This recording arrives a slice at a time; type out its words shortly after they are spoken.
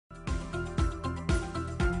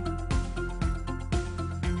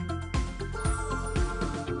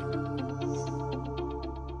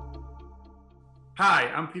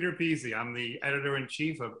Hi, I'm Peter Pizzi. I'm the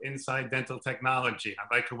editor-in-chief of Inside Dental Technology.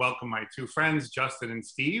 I'd like to welcome my two friends, Justin and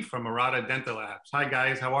Steve from Marotta Dental Labs. Hi,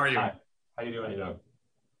 guys. How are you? Hi. How you doing? How you doing?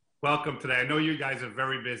 Welcome today. I know you guys are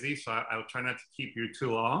very busy, so I'll try not to keep you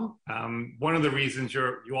too long. One of the reasons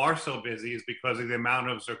you are so busy is because of the amount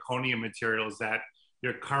of zirconia materials that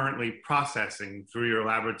you're currently processing through your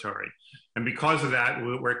laboratory. And because of that,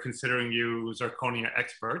 we're considering you zirconia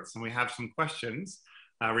experts, and we have some questions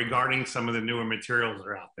regarding some of the newer materials that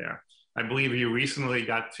are out there. I believe you recently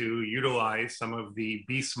got to utilize some of the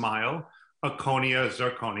Besmile Aconia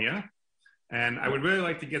Zirconia, and I would really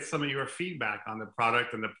like to get some of your feedback on the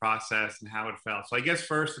product and the process and how it felt. So I guess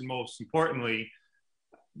first and most importantly,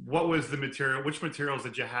 what was the material, which materials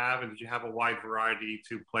did you have, and did you have a wide variety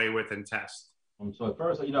to play with and test? So at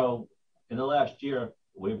first, in the last year,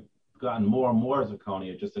 we've gotten more and more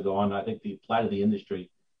zirconia just to go on. I think the plight of the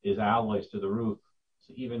industry is alloys to the roof.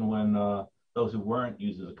 So even when those who weren't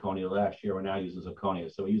using zirconia last year are now using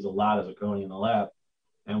zirconia. So we use a lot of zirconia in the lab.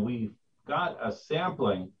 And we've got a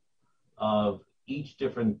sampling of each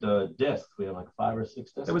different disc. We have like 5 or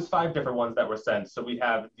 6 discs. It was 5 different ones that were sent. So we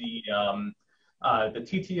have the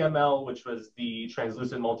TTML, which was the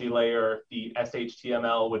translucent multilayer, the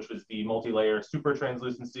SHTML, which was the multilayer super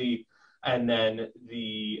translucency, and then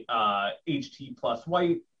the HT plus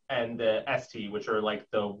white and the ST, which are like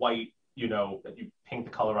the white, that you paint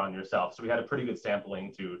the color on yourself. So we had a pretty good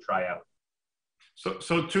sampling to try out.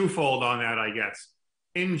 So twofold on that, I guess.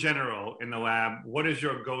 In general, in the lab, what is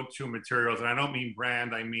your go-to materials? And I don't mean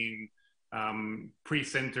brand, I mean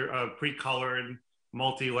pre-colored,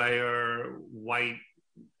 multi-layer, white,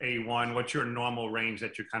 A1. What's your normal range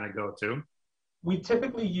that you kind of go to? We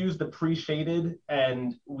typically use the pre-shaded,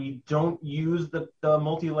 and we don't use the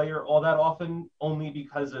multi-layer all that often, only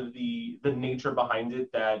because of the nature behind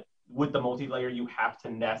it, that with the multi-layer, you have to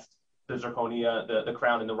nest the zirconia, the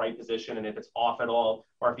crown in the right position. And if it's off at all,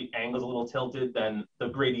 or if the angle's a little tilted, then the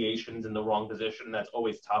gradation's in the wrong position. That's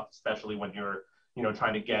always tough, especially when you're,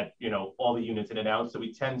 trying to get, all the units in and out. So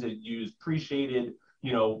we tend to use pre-shaded,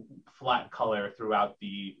 flat color throughout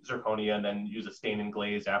the zirconia, and then use a stain and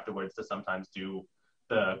glaze afterwards to sometimes do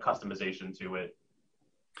the customization to it.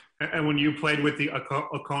 And when you played with the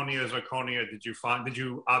Aconia Zirconia, did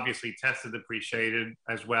you obviously tested the pre-shaded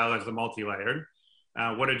as well as the multi-layered?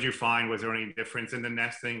 What did you find? Was there any difference in the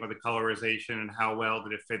nesting or the colorization, and how well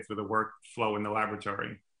did it fit through the workflow in the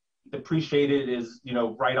laboratory? The pre-shaded is,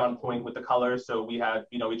 right on point with the color. So we had,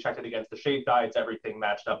 we checked it against the shade guides, everything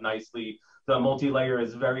matched up nicely. The multi-layer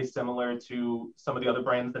is very similar to some of the other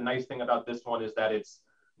brands. The nice thing about this one is that it's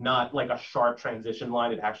not like a sharp transition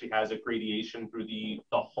line. It actually has a gradation through the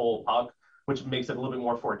whole puck, which makes it a little bit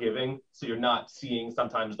more forgiving. So you're not seeing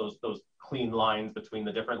sometimes those clean lines between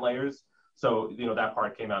the different layers. So, that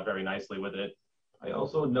part came out very nicely with it. I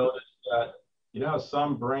also noticed that,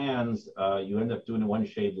 some brands, you end up doing one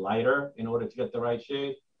shade lighter in order to get the right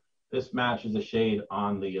shade. This matches the shade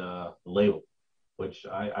on the label, which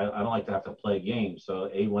I don't like to have to play games. So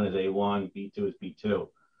A1 is A1, B2 is B2.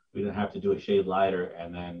 We didn't have to do a shade lighter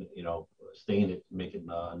and then, stain it to make it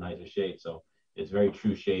a nicer shade. So it's very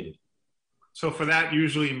true shaded. So for that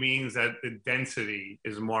usually means that the density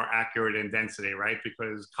is more accurate in density, right?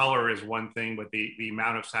 Because color is one thing, but the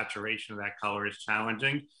amount of saturation of that color is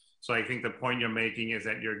challenging. So I think the point you're making is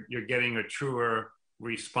that you're getting a truer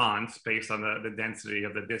response based on the density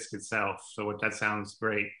of the disc itself. So that sounds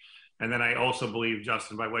great. And then I also believe,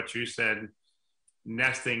 Justin, by what you said,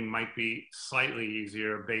 nesting might be slightly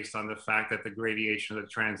easier based on the fact that the gradation of the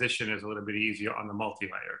transition is a little bit easier on the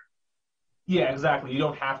multi-layer. Yeah, exactly. You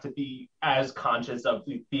don't have to be as conscious of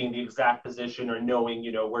being the exact position or knowing,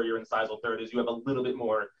 where your incisal third is. You have a little bit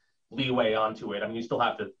more leeway onto it. I mean, you still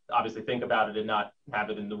have to obviously think about it and not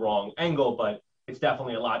have it in the wrong angle, but it's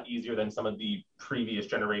definitely a lot easier than some of the previous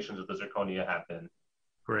generations of the zirconia have been.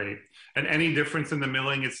 Great. And any difference in the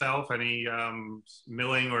milling itself? Any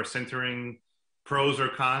milling or sintering pros or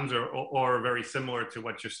cons, or very similar to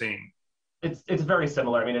what you're seeing? It's very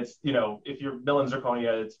similar. I mean, it's, if you're milling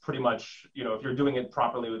zirconia, it's pretty much, if you're doing it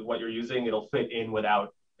properly with what you're using, it'll fit in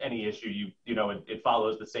without any issue. It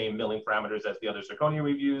follows the same milling parameters as the other zirconia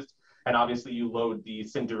we've used. And obviously you load the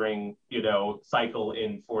sintering, cycle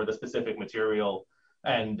in for the specific material.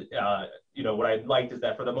 And, what I liked is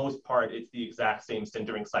that for the most part, it's the exact same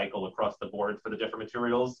sintering cycle across the board for the different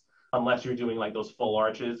materials, unless you're doing like those full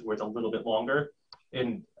arches where it's a little bit longer.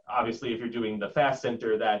 And obviously if you're doing the fast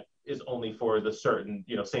sinter, that is only for the certain,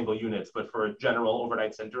 single units, but for general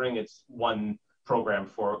overnight sintering, it's one program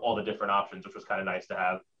for all the different options, which was kind of nice to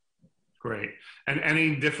have. Great. And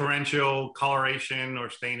any differential coloration or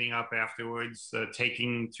staining up afterwards,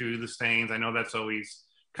 taking to the stains? I know that's always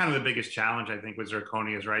kind of the biggest challenge, I think, with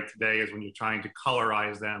zirconias right today is when you're trying to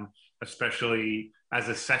colorize them, especially as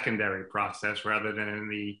a secondary process rather than in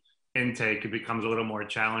the intake, it becomes a little more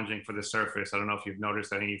challenging for the surface. I don't know if you've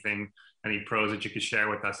noticed anything, any pros that you could share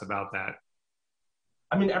with us about that.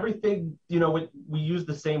 I mean, everything, you know, we use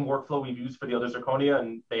the same workflow we've used for the other zirconia,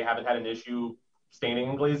 and they haven't had an issue staining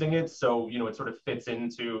and glazing it. So, you know, it sort of fits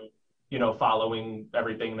into, you know, following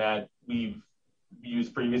everything that we've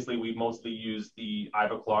used previously. We've mostly used the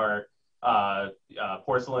Ivoclar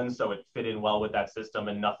porcelain, so it fit in well with that system,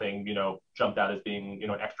 and nothing, you know, jumped out as being, you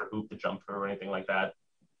know, an extra hoop to jump through or anything like that.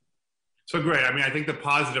 So great. I mean, I think the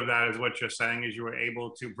positive of that is what you're saying is you were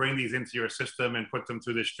able to bring these into your system and put them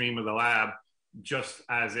through the stream of the lab, just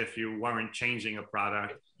as if you weren't changing a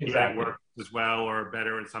product. Exactly. It works as well or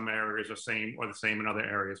better in some areas or the same in other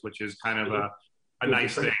areas, which is kind of a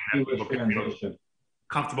nice thing that people can feel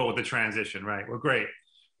comfortable with the transition, right? Well, great.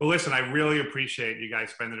 Well, listen, I really appreciate you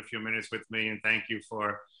guys spending a few minutes with me, and thank you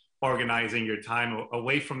for organizing your time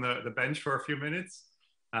away from the bench for a few minutes.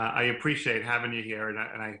 I appreciate having you here, and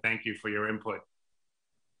I thank you for your input.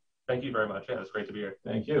 Thank you very much. Yeah, it's great to be here.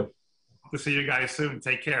 Thank you. Hope to see you guys soon.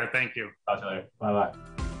 Take care. Thank you. Talk to you later.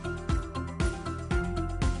 Bye-bye.